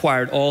it's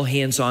required all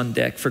hands on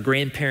deck for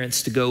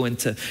grandparents to go and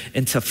to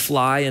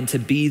fly and to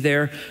be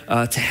there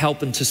to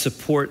help and to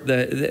support.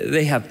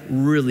 They have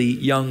really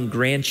young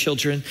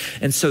grandchildren,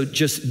 and so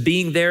just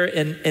being there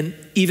and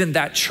even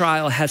that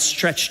trial has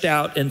stretched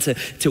out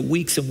into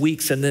weeks and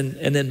weeks and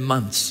then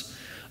months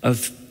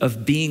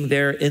of being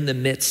there in the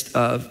midst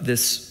of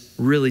this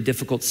really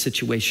difficult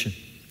situation.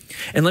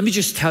 And let me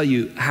just tell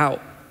you how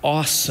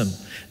awesome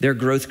their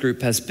growth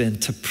group has been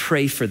to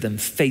pray for them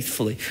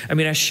faithfully. I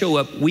mean, I show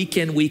up week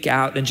in, week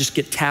out and just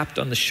get tapped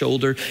on the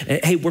shoulder.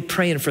 And, hey, we're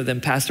praying for them,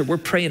 Pastor. We're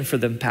praying for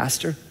them,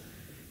 Pastor.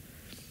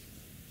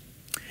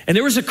 And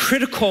there was a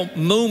critical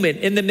moment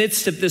in the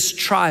midst of this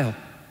trial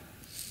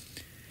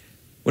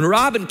when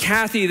Rob and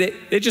Kathy,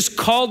 they just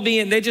called me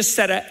and they just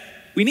said,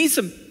 we need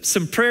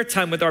some prayer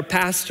time with our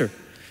pastor.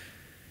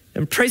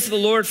 And praise the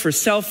Lord for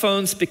cell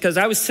phones, because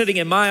I was sitting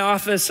in my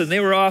office and they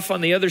were off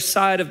on the other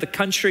side of the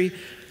country.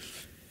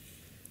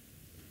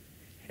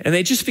 And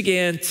they just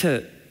began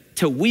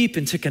to weep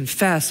and to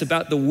confess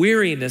about the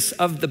weariness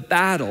of the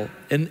battle.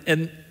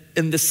 And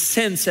the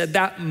sense at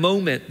that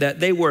moment that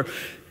they were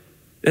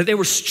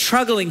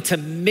struggling to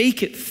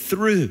make it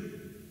through.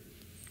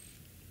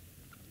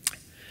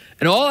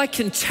 And all I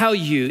can tell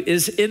you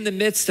is in the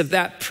midst of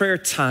that prayer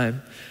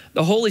time,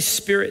 the Holy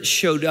Spirit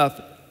showed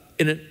up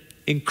in an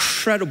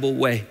incredible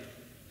way.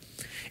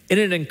 In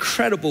an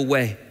incredible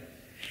way.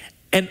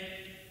 And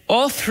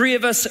all three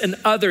of us and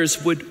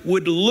others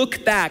would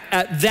look back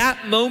at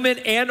that moment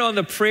and on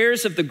the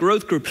prayers of the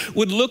growth group,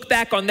 would look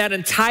back on that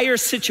entire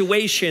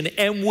situation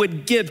and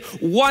would give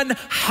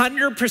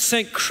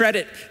 100%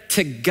 credit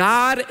to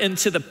God and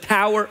to the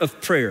power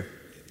of prayer.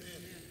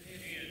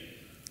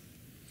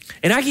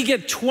 And I could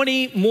get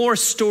 20 more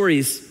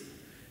stories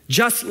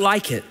just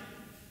like it.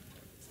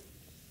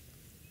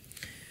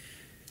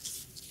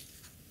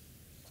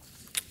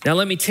 Now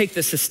let me take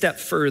this a step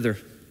further.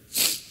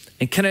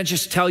 And can I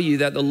just tell you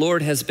that the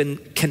Lord has been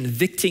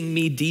convicting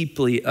me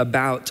deeply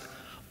about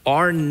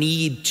our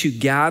need to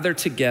gather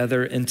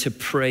together and to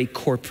pray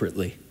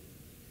corporately,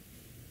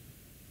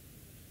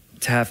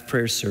 to have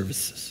prayer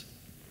services.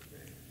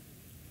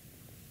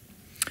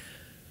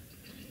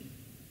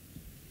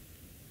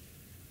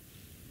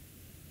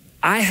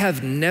 I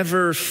have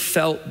never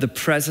felt the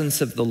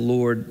presence of the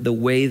Lord the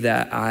way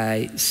that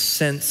I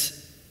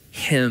sense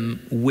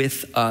him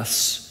with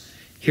us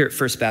here at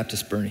First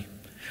Baptist Boerne.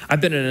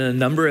 I've been in a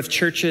number of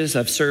churches.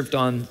 I've served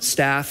on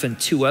staff in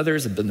 2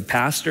 others. I've been the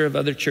pastor of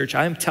other churches.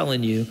 I'm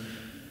telling you,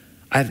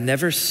 I've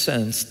never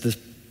sensed the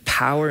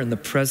power and the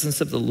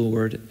presence of the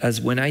Lord as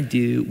when I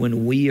do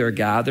when we are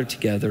gathered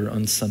together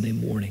on Sunday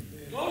morning.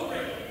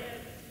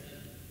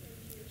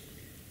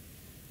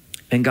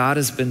 And God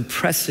has been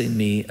pressing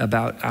me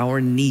about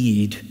our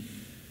need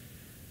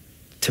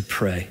to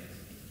pray,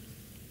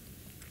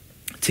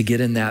 to get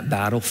in that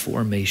battle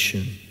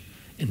formation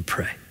and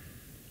pray.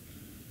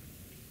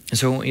 And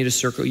so I want you to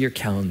circle your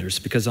calendars,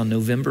 because on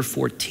November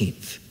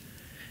 14th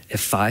at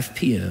 5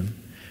 p.m.,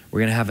 we're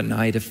going to have a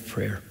night of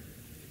prayer.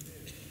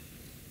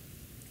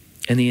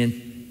 And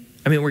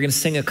we're going to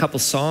sing a couple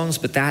songs,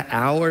 but that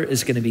hour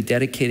is going to be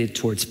dedicated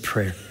towards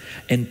prayer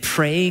and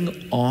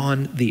praying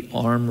on the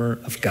armor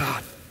of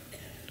God.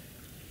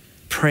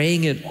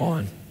 Praying it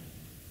on.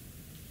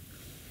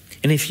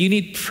 And if you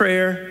need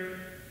prayer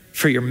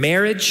for your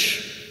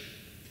marriage,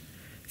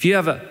 if you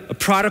have a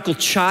prodigal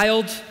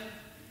child,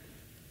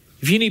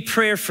 if you need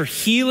prayer for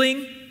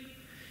healing,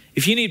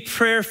 if you need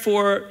prayer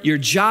for your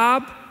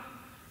job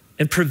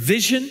and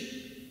provision,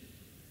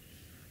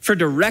 for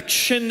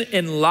direction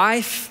in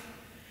life,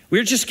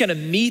 we're just going to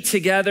meet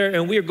together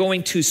and we're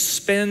going to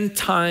spend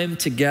time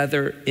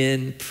together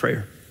in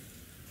prayer.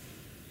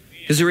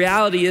 Because the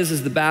reality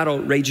is the battle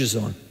rages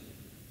on.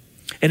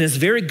 And it's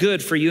very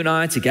good for you and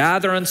I to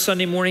gather on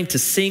Sunday morning to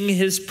sing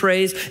his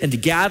praise and to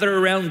gather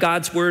around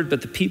God's word,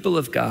 but the people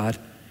of God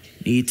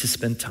need to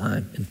spend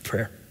time in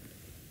prayer.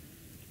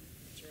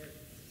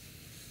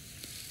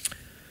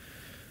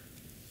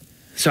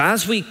 So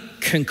as we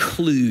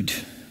conclude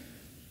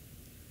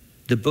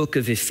the book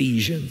of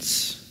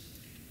Ephesians,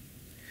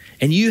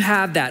 and you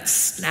have that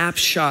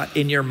snapshot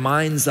in your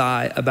mind's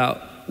eye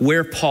about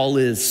where Paul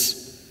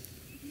is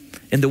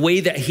and the way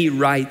that he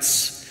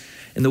writes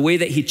and the way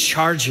that he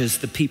charges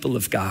the people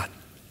of God.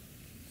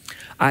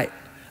 I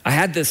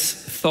had this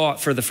thought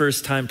for the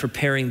first time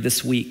preparing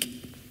this week,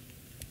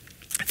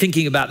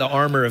 thinking about the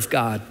armor of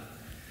God.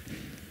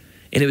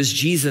 And it was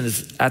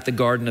Jesus at the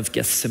Garden of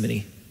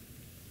Gethsemane.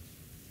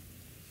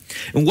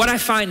 And what I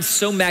find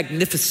so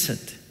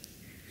magnificent,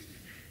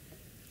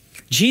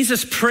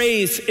 Jesus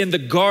prays in the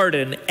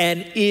garden, and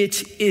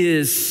it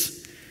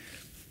is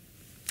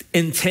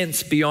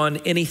intense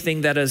beyond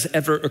anything that has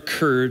ever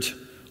occurred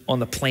on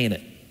the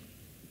planet.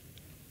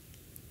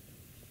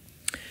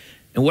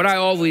 And what I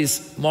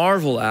always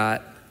marvel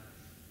at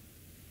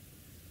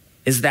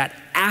is that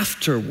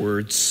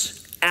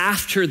afterwards,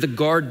 after the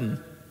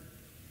garden,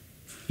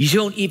 you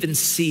don't even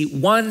see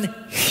one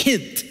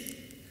hint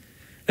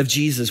of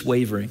Jesus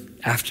wavering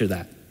after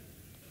that.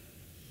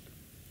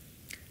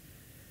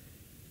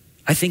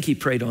 I think he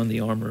prayed on the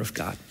armor of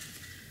God.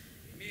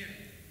 Amen.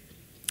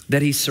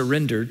 That he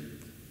surrendered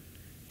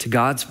to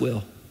God's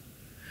will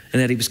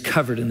and that he was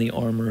covered in the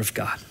armor of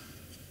God.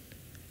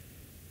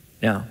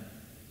 Now,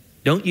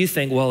 don't you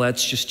think, well,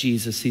 that's just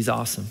Jesus. He's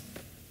awesome.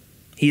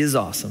 He is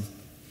awesome.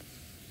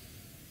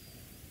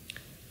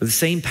 With the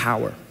same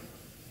power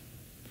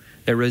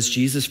that rose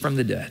Jesus from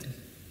the dead,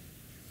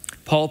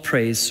 Paul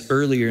prays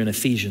earlier in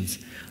Ephesians,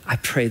 I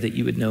pray that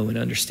you would know and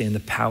understand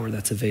the power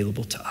that's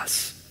available to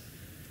us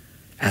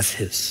as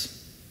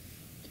his.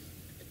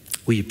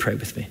 Will you pray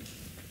with me?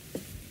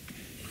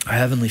 Our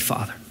Heavenly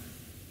Father,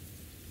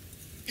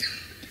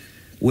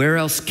 where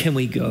else can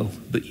we go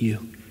but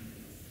you?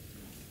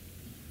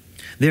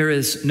 There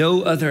is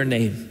no other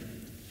name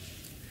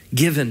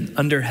given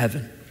under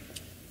heaven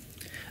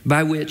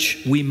by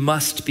which we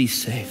must be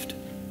saved.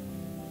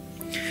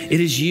 It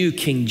is you,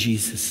 King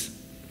Jesus.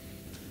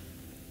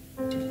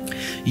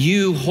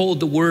 You hold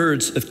the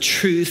words of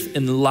truth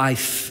and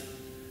life.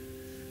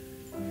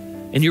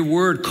 And your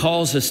word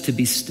calls us to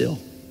be still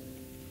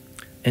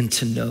and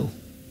to know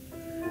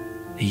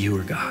that you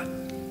are God.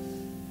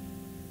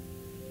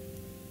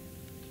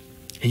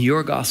 And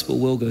your gospel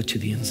will go to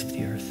the ends of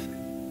the earth.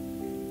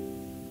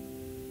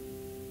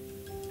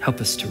 Help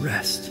us to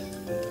rest.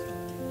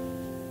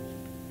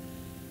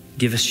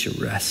 Give us your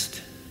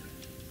rest.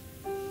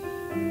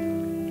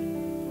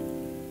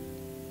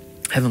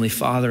 Heavenly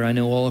Father, I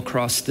know all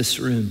across this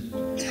room,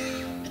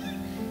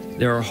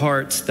 there are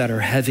hearts that are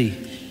heavy.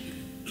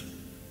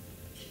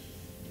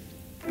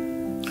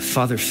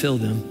 Father, fill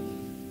them.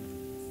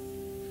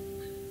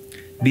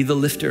 Be the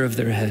lifter of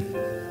their head.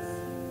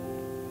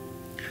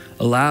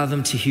 Allow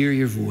them to hear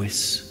your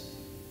voice.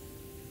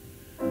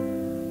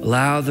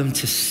 Allow them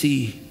to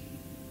see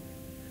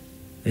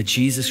that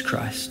Jesus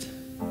Christ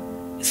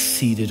is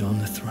seated on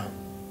the throne.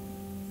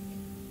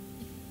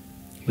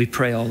 We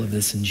pray all of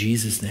this in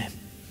Jesus' name.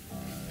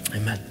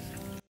 Amen.